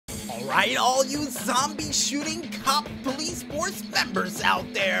Alright, all you zombie shooting cop police force members out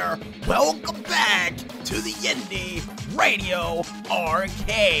there, welcome back to the Indy Radio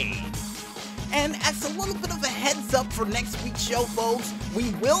Arcade. And as a little bit of a heads up for next week's show, folks,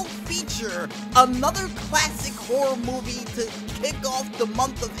 we will feature another classic horror movie to kick off the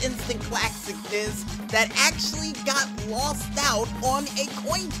month of instant classicness that actually got lost out on a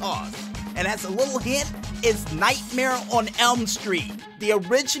coin toss. And as a little hint, it's Nightmare on Elm Street, the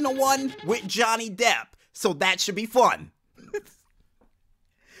original one with Johnny Depp, so that should be fun.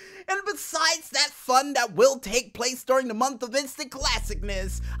 And besides that fun that will take place during the month of instant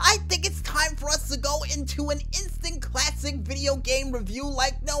classicness, I think it's time for us to go into an instant classic video game review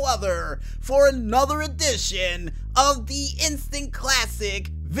like no other for another edition of the Instant Classic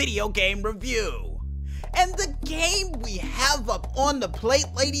Video Game Review. And the game we have up on the plate,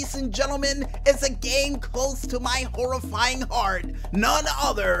 ladies and gentlemen, is a game close to my horrifying heart, none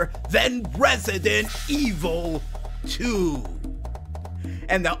other than Resident Evil 2.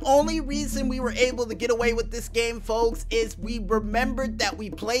 And the only reason we were able to get away with this game, folks, is we remembered that we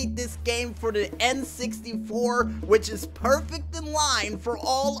played this game for the N64, which is perfect in line for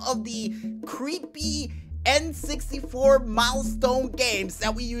all of the creepy N64 milestone games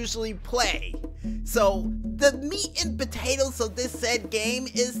that we usually play. So, the meat and potatoes of this said game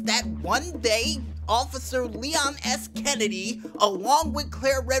is that one day, Officer Leon S. Kennedy, along with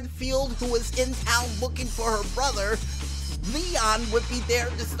Claire Redfield, who was in town looking for her brother, Leon would be there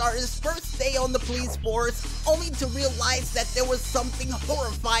to start his first day on the police force, only to realize that there was something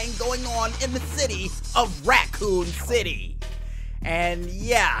horrifying going on in the city of Raccoon City. And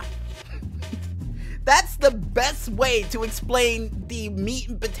yeah, that's the best way to explain the meat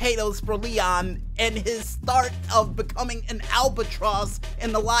and potatoes for Leon and his start of becoming an albatross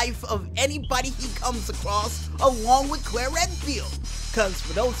in the life of anybody he comes across, along with Claire Redfield. Because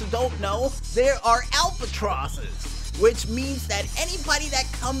for those who don't know, there are albatrosses, which means that anybody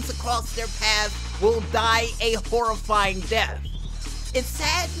that comes across their path will die a horrifying death. It's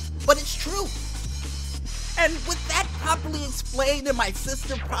sad, but it's true. And with that properly explained, and my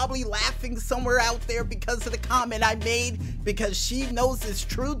sister probably laughing somewhere out there because of the comment I made, because she knows it's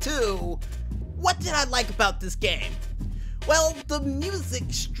true too, what did I like about this game? Well, the music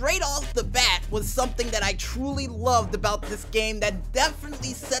straight off the bat was something that I truly loved about this game that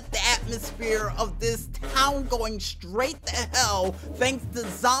definitely set the atmosphere of this town going straight to hell thanks to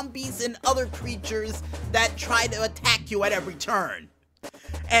zombies and other creatures that try to attack you at every turn.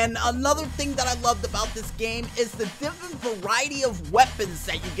 And another thing that I loved about this game is the different variety of weapons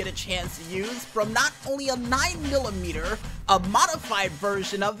that you get a chance to use, from not only a 9mm, a modified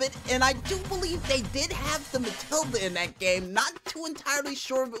version of it, and I do believe they did have the Matilda in that game. Not too entirely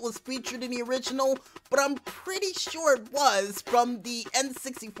sure if it was featured in the original, but I'm pretty sure it was from the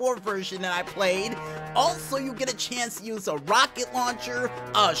N64 version that I played. Also, you get a chance to use a rocket launcher,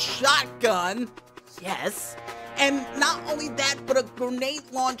 a shotgun, yes, and not only that, but a grenade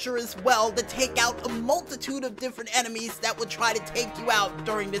launcher as well to take out a multitude of different enemies that would try to take you out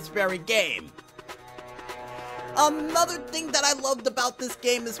during this very game. Another thing that I loved about this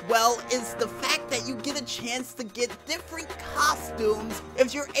game as well is the fact that you get a chance to get different costumes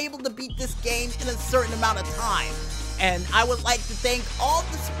if you're able to beat this game in a certain amount of time. And I would like to thank all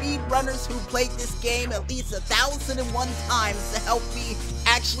the speedrunners who played this game at least 1,001 times to help me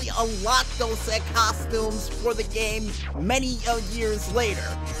actually unlock those said costumes for the game many years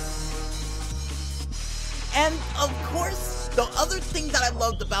later. And of course, the other thing that I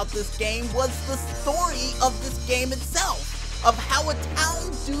loved about this game was the story of this game itself, of how a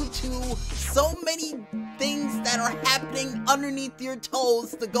town, due to so many things that are happening underneath your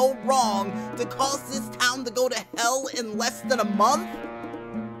toes to go wrong, to cause this town to go to hell in less than a month.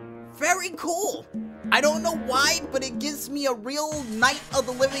 Very cool. I don't know why, but it gives me a real Night of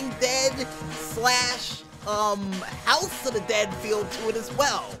the Living Dead slash House of the Dead feel to it as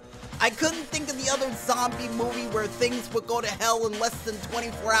well. I couldn't think of the other zombie movie where things would go to hell in less than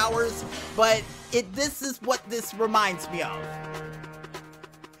 24 hours, but this is what this reminds me of.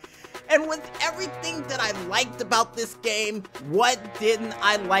 And with everything that I liked about this game, what didn't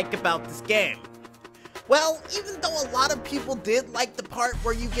I like about this game? Well, even though a lot of people did like the part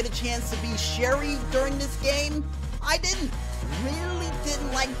where you get a chance to be Sherry during this game, I didn't. Really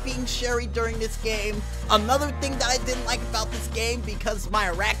didn't like being Sherry during this game. Another thing that I didn't like about this game, because of my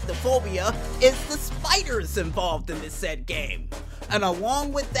arachnophobia, is the spiders involved in this said game. And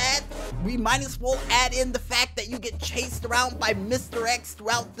along with that, we might as well add in the fact that you get chased around by Mr. X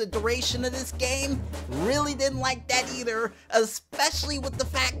throughout the duration of this game. Really didn't like that either, especially with the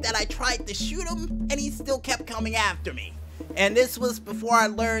fact that I tried to shoot him and he still kept coming after me. And this was before I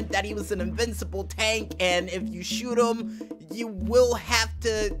learned that he was an invincible tank, and if you shoot him, you will have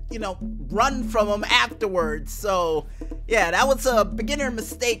to, run from him afterwards. So, yeah, that was a beginner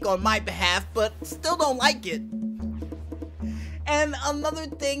mistake on my behalf, but still don't like it. And another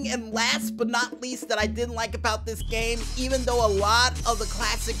thing, and last but not least, that I didn't like about this game, even though a lot of the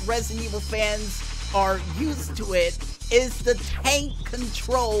classic Resident Evil fans are used to it, is the tank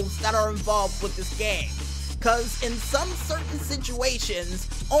controls that are involved with this game. Because in some certain situations,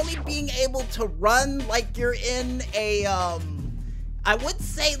 only being able to run like you're in a, I would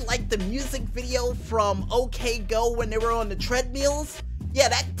say like the music video from OK Go when they were on the treadmills, yeah,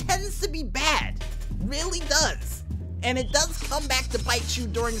 that tends to be bad. Really does. And it does come back to bite you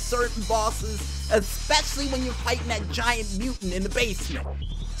during certain bosses, especially when you're fighting that giant mutant in the basement.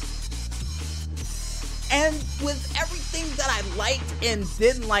 And with everything that I liked and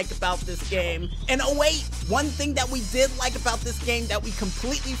didn't like about this game, and oh wait, one thing that we did like about this game that we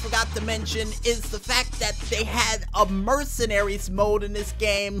completely forgot to mention is the fact that they had a mercenaries mode in this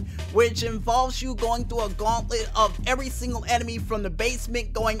game, which involves you going through a gauntlet of every single enemy from the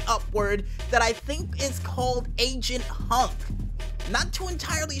basement going upward, that I think is called Agent Hunk. Not too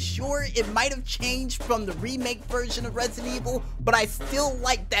entirely sure, it might have changed from the remake version of Resident Evil, but I still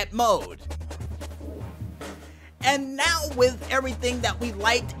like that mode. And now, with everything that we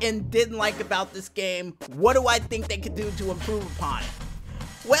liked and didn't like about this game, what do I think they could do to improve upon it?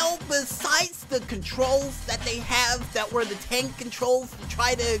 Well, besides the controls that they have that were the tank controls to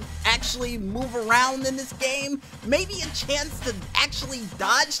try to actually move around in this game, maybe a chance to actually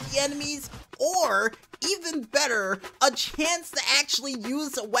dodge the enemies, or even better, a chance to actually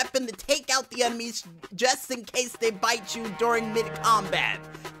use a weapon to take out the enemies just in case they bite you during mid-combat.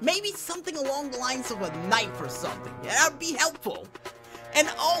 Maybe something along the lines of a knife or something. Yeah, that would be helpful. And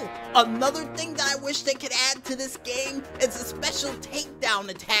oh, another thing that I wish they could add to this game is a special takedown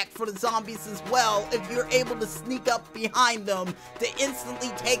attack for the zombies as well, if you're able to sneak up behind them to instantly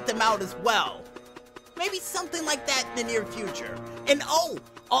take them out as well. Maybe something like that in the near future. And oh,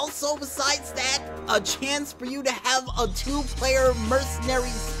 also besides that, a chance for you to have a 2-player mercenary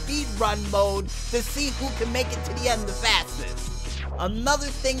speedrun mode to see who can make it to the end the fastest. Another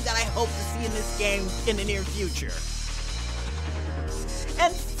thing that I hope to see in this game in the near future.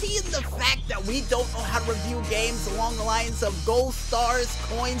 And seeing the fact that we don't know how to review games along the lines of gold stars,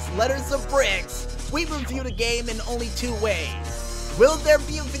 coins, letters, or bricks, we review the game in only 2 ways. Will there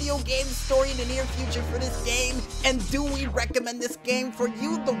be a video game story in the near future for this game? And do we recommend this game for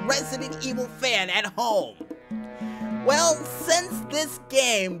you, the Resident Evil fan at home? Well, since this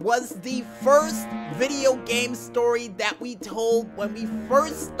game was the first video game story that we told when we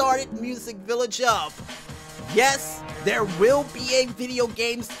first started Music Village up, yes, there will be a video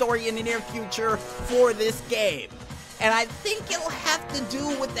game story in the near future for this game. And I think it'll have to do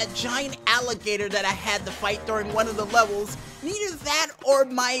with that giant alligator that I had to fight during one of the levels. Neither that or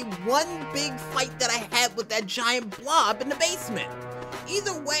my one big fight that I had with that giant blob in the basement.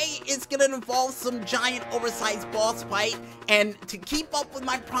 Either way, it's gonna involve some giant oversized boss fight, and to keep up with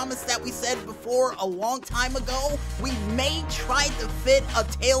my promise that we said before a long time ago, we may try to fit a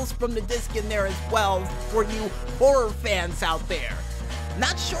Tales from the Disc in there as well for you horror fans out there.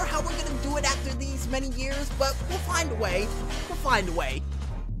 Not sure how we're gonna do it after these many years, but we'll find a way. We'll find a way.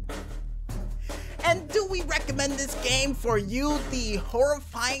 And do we recommend this game for you, the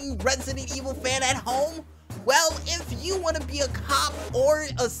horrifying Resident Evil fan at home? Well, if you want to be a cop or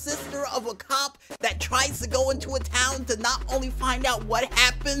a sister of a cop that tries to go into a town to not only find out what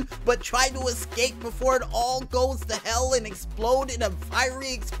happened, but try to escape before it all goes to hell and explode in a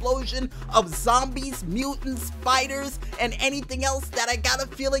fiery explosion of zombies, mutants, spiders, and anything else that I got a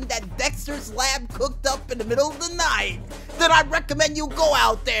feeling that Dexter's Lab cooked up in the middle of the night, then I recommend you go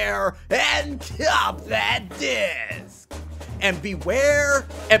out there and cop that disc. And beware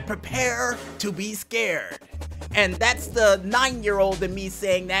and prepare to be scared. And that's the 9-year-old in me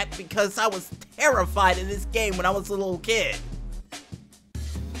saying that because I was terrified of this game when I was a little kid.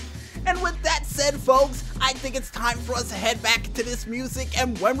 And with that said, folks, I think it's time for us to head back into this music,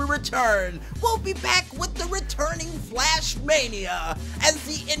 and when we return, we'll be back with the returning Flash Mania as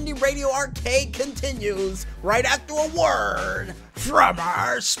the Indie Radio Arcade continues right after a word from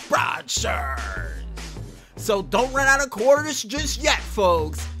our sponsors. So don't run out of quarters just yet,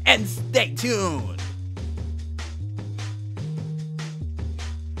 folks, and stay tuned.